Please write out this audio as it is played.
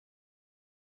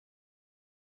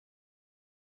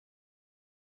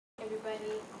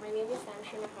everybody. My name is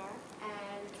Shamsor,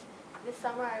 and this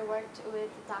summer I worked with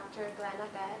Dr. Glenna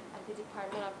Bed at the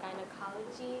Department of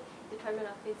Gynecology,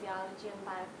 Department of Physiology and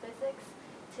Biophysics.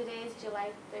 Today is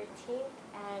July 13th,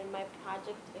 and my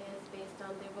project is based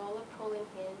on the role of proline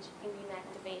hinge in the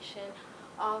inactivation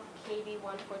of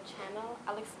KB14 channel.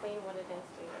 I'll explain what it is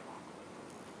later.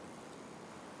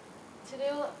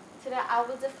 Today I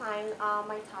will define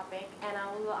my topic, and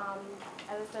I will,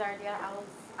 as I said earlier,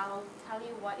 I'll tell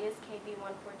you what is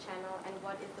KB14 channel and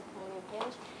what is the proline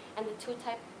hinge, and the two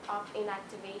types of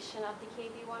inactivation of the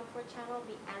KB14 channel,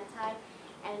 the N-type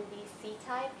and the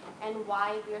C-type, and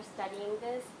why we are studying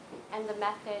this, and the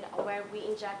method where we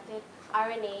injected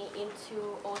RNA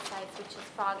into oocytes, which is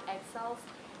frog egg cells,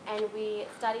 and we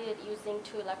studied it using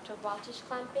 2 electrovoltage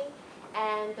clamping,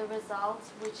 and the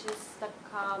results, which is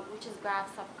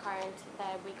graphs of current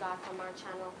that we got from our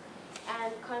channel,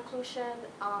 and conclusion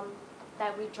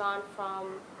that we drawn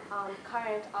from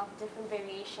current of different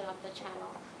variation of the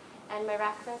channel, and my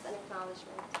reference and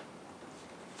acknowledgement.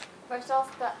 First,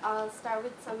 I'll start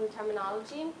with some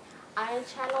terminology. Ion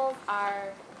channels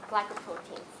are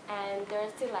glycoproteins, and they're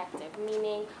selective,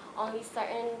 meaning only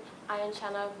certain ion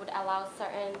channel would allow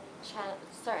certain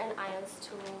ions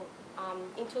to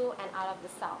into and out of the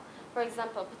cell. For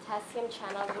example, potassium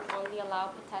channel would only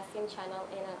allow potassium channel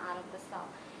in and out of the cell.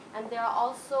 And they are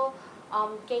also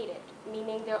gated,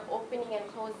 meaning their opening and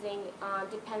closing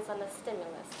depends on the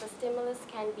stimulus. The stimulus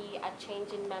can be a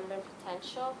change in membrane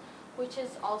potential, which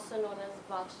is also known as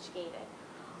voltage gated.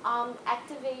 A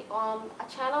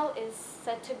channel is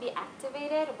said to be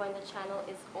activated when the channel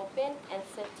is open, and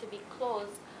said to be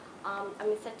closed,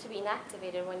 said to be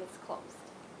inactivated when it's closed.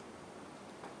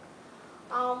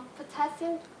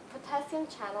 Potassium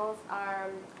channels are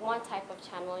one type of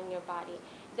channel in your body.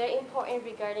 They're important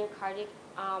regarding cardiac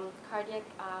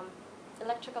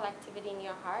electrical activity in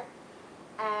your heart.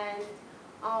 And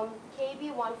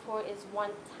KB14 is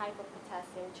one type of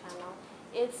potassium channel.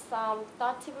 It's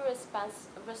thought to be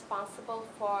responsible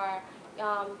for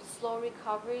slow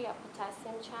recovery of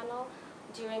potassium channel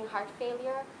during heart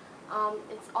failure.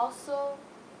 It's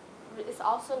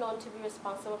also known to be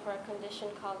responsible for a condition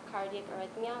called cardiac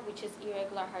arrhythmia, which is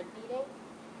irregular heart beating.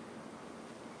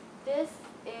 This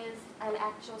is an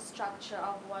actual structure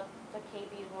of what the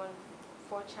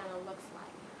KB14 channel looks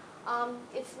like.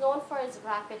 It's known for its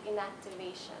rapid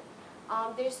inactivation.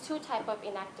 There's 2 types of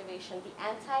inactivation, the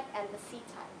N-type and the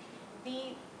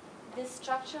C-type. This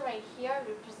structure right here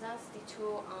represents the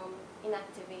 2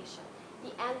 inactivation.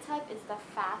 The N-type is the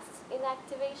fast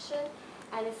inactivation,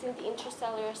 and it's in the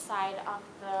intracellular side of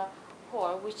the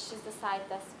pore, which is the side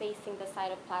that's facing the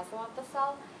cytoplasm of the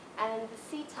cell. And the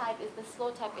C-type is the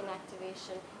slow type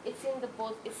inactivation. It's in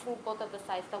both of the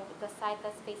sides, the side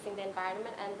that's facing the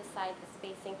environment and the side that's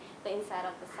facing the inside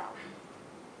of the cell.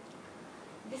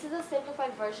 This is a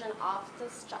simplified version of the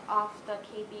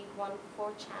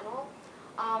KB14 channel.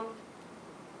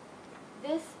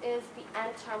 This is the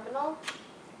N-terminal.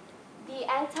 The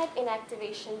N-type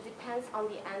inactivation depends on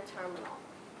the N-terminal,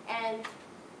 and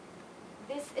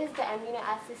this is the amino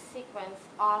acid sequence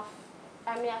of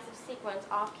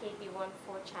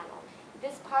KB14 channel.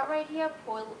 This part right here,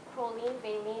 proline,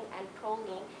 valine, and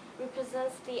proline,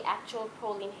 represents the actual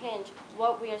proline hinge,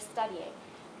 what we are studying.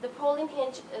 The proline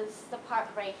hinge is the part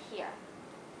right here.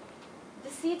 The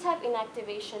C-type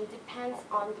inactivation depends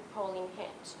on the proline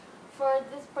hinge. For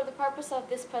the purpose of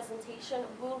this presentation,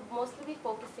 we'll mostly be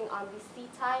focusing on the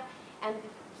C-type and the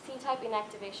C-type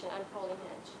inactivation and proline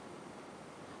hinge.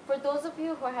 For those of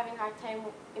you who are having a hard time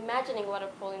imagining what a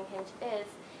proline hinge is,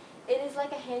 it is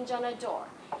like a hinge on a door.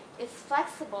 It's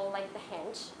flexible like the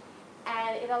hinge,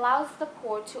 and it allows the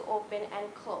pore to open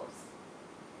and close.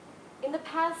 In the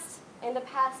past,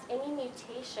 any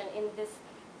mutation in this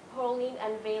proline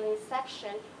and valine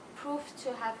section proved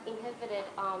to have inhibited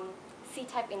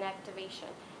C-type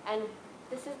inactivation, and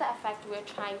this is the effect we're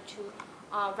trying to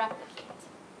replicate.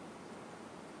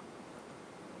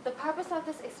 The purpose of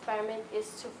this experiment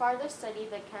is to further study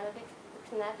the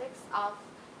kinetics of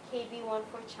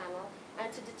KB14 channel,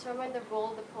 and to determine the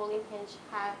role the proline hinge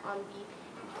had on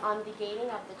the gating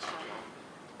of the channel.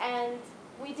 And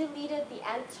we deleted the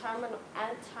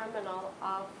N-terminal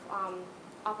of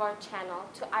our channel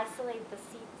to isolate the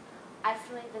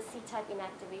C-type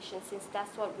inactivation, since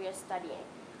that's what we are studying.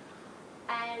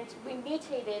 And we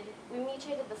mutated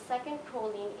the second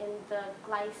proline in the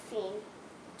glycine,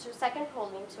 second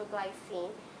proline to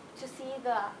glycine, to see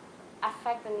the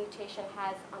effect the mutation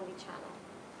has on the channel.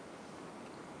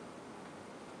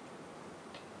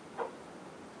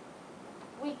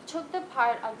 We took the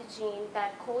part of the gene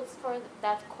that codes for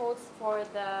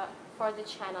for the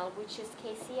channel, which is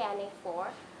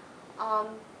KCNA4,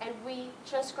 and we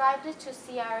transcribed it to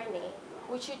cRNA,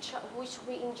 which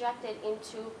we injected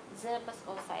into Xenopus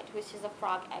oocyte, which is a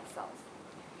frog egg cells,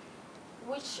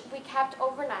 which we kept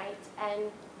overnight,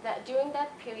 and during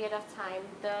that period of time,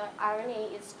 the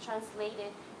RNA is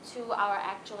translated to our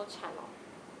actual channel,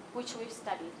 which we've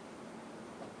studied.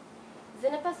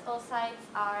 Xenopus oocytes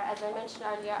are, as I mentioned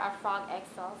earlier, are frog egg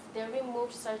cells. They're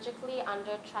removed surgically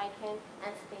under trichine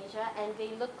anesthesia, and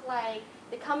they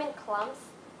come in clumps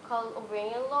called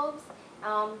ovarian lobes,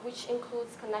 which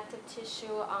includes connective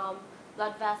tissue,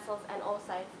 blood vessels, and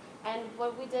oocytes. And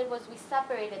what we did was we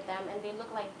separated them, and they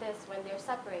look like this when they're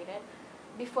separated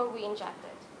before we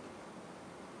injected.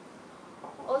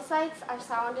 Oocytes are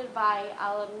surrounded by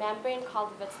a membrane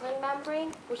called vitelline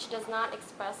membrane, which does not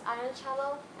express ion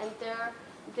channel, and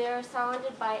they're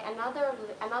surrounded by another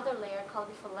layer called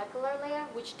the follicular layer,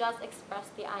 which does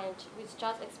express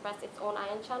its own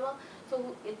ion channel.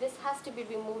 So this has to be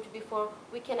removed before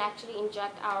we can actually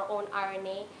inject our own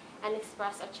RNA and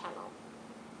express a channel.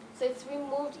 So it's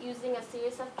removed using a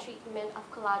series of treatment of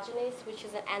collagenase, which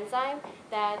is an enzyme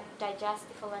that digests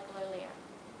the follicular layer.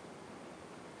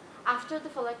 After the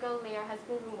follicular layer has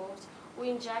been removed, we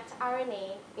inject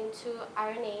RNA into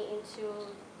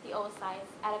the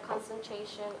oocytes at a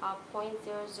concentration of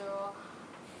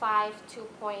 0.005 to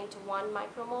 0.1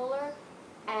 micromolar,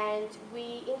 and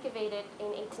we incubate it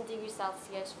in 18 degrees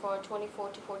Celsius for 24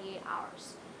 to 48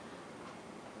 hours.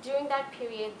 During that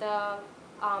period, the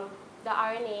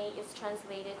RNA is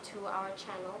translated to our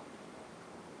channel.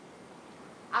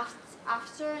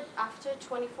 After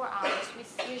 24 hours, we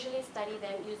usually study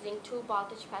them using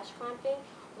 2-voltage patch clamping,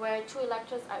 where 2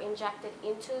 electrodes are injected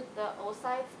into the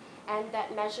oocytes, and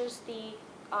that measures the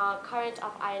current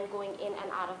of ion going in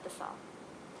and out of the cell.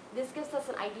 This gives us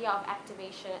an idea of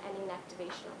activation and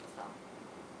inactivation of the cell,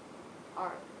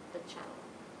 or the channel.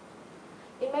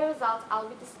 In my results, I'll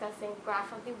be discussing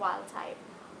graph of the wild type,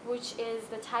 which is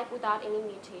the type without any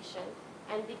mutation,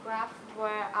 and the graph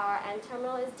where our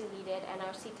N-terminal is deleted and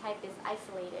our C-type is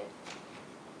isolated,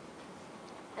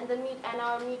 and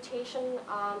our mutation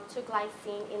to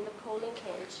glycine in the proline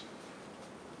hinge,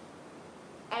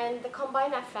 and the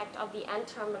combined effect of the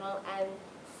N-terminal and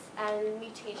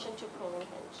mutation to proline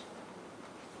hinge.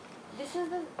 This is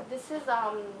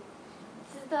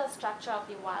the structure of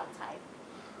the wild type.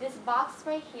 This box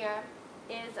right here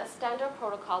is a standard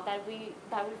protocol that we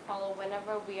follow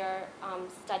whenever we are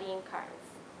studying currents.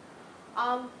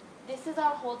 This is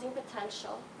our holding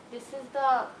potential. This is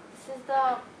the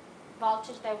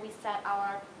voltage that we set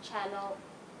our channel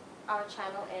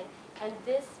in, and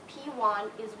this P1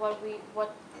 is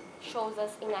what shows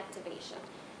us inactivation.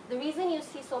 The reason you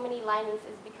see so many linings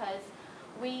is because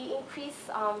we increase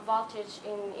voltage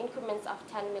in increments of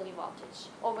 10 millivoltage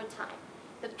over time.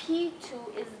 The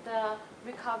P2 is the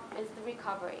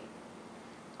recovery.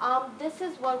 This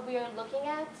is what we are looking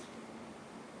at.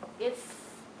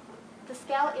 The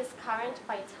scale is current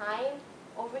by time.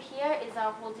 Over here is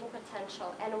our holding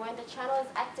potential, and when the channel is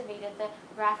activated, the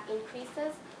graph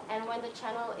increases, and when the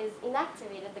channel is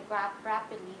inactivated, the graph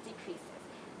rapidly decreases.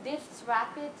 This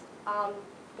rapid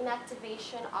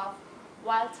inactivation of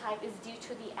wild type is due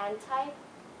to the N-type.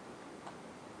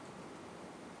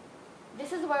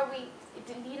 This is where we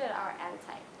deleted our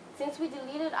N-type. Since we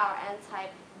deleted our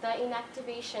N-type, the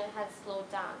inactivation has slowed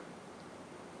down.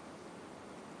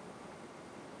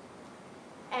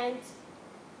 And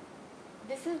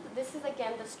this is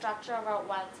again the structure of our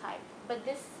wild type. But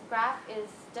this graph is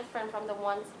different from the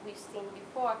ones we've seen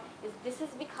before. This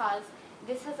is because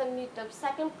this has the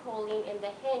second proline in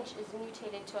the hinge is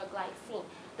mutated to a glycine.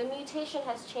 The mutation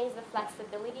has changed the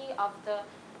flexibility of the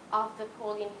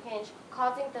proline hinge,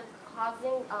 causing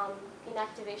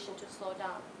inactivation to slow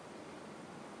down.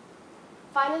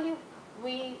 Finally,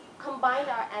 we combined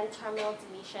our N-terminal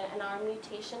deletion and our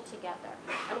mutation together.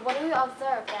 And what we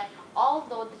observed that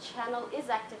although the channel is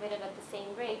activated at the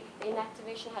same rate, the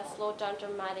inactivation has slowed down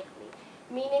dramatically,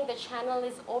 meaning the channel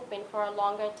is open for a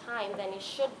longer time than it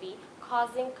should be,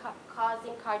 causing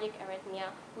cardiac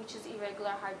arrhythmia, which is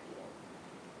irregular heart beating.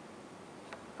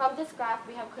 From this graph,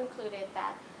 we have concluded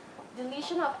that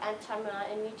deletion of N-terminal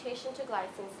and mutation to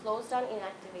glycine slows down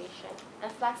inactivation,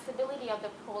 and flexibility of the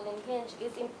proline hinge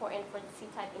is important for the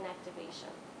C-type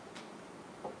inactivation.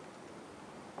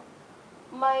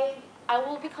 I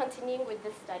will be continuing with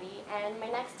this study, and my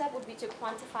next step would be to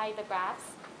quantify the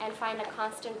graphs and find a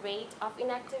constant rate of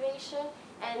inactivation,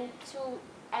 and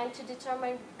to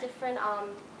determine different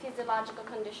physiological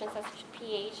conditions such as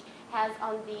pH has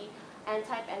on the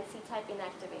N-type and C-type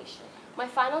inactivation. My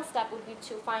final step would be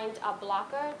to find a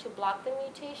blocker to block the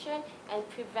mutation and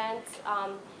prevent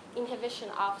inhibition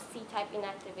of C-type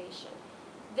inactivation.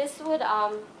 This would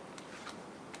allow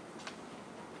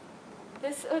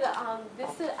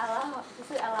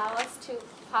us to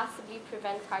possibly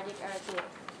prevent cardiac arrhythmia,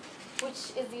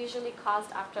 which is usually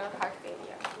caused after heart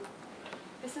failure.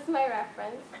 This is my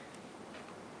reference.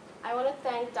 I want to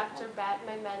thank Dr. Bat,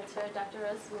 my mentor, Dr.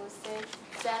 Rasmussen,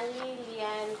 Stanley,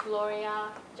 Leanne,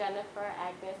 Gloria, Jennifer,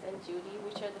 Agnes, and Judy,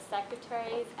 which are the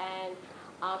secretaries and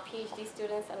PhD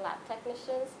students and lab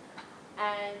technicians,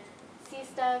 and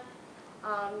CSTEP,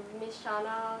 Ms.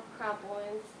 Shana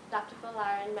Crampowens, Dr.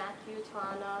 Falarin, Matthew,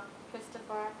 Tuana,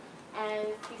 Christopher, and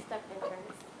CSTEP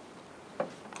interns.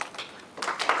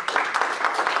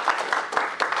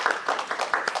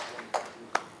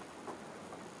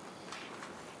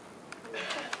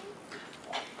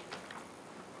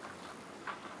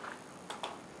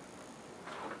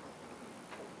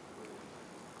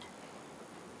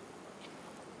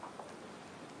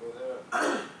 Were there,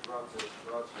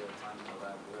 throughout your time in the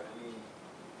lab, were there any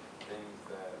things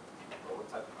that, or what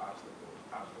type of obstacles you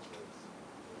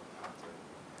encountered?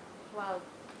 Well,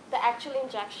 the actual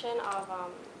injection of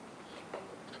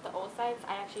the oocytes,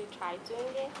 I actually tried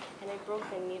doing it, and I broke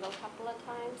the needle a couple of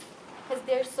times because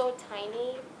they're so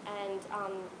tiny and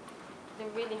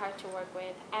they're really hard to work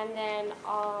with. And then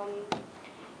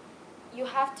you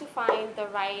have to find the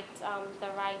right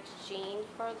gene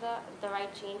for the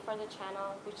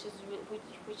channel, which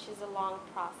is a long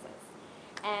process.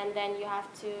 And then you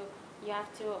have to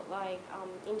like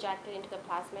inject it into the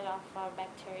plasmid of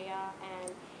bacteria,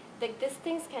 and these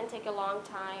things can take a long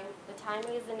time. The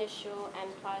timing is an issue,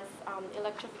 and plus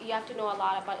you have to know a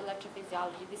lot about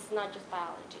electrophysiology. This is not just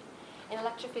biology, and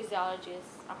electrophysiology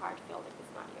is a hard field if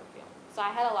it's not your field. So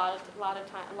I had a lot of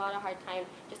hard time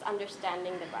just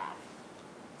understanding the graph.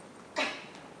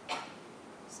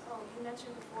 So you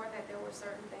mentioned before that there were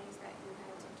certain things that you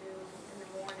had to do in the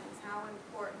mornings. How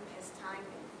important is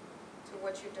timing to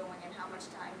what you're doing, and how much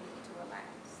time you need to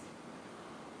elapse?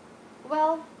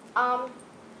 Well,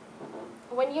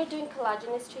 when you're doing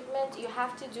collagenous treatment, you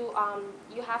have to do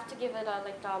you have to give it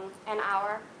an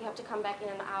hour. You have to come back in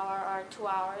an hour or 2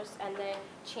 hours, and then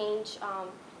change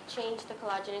the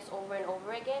collagenous over and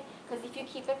over again. Because if you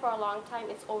keep it for a long time,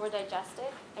 it's over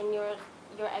digested, and your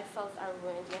egg cells are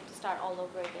ruined. You have to start all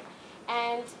over again.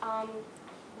 And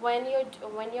when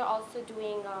you're also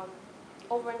doing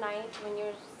overnight, when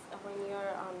you're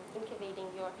incubating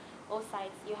your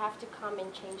oocytes, you have to come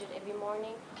and change it every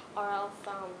morning, or else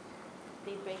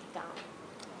they break down.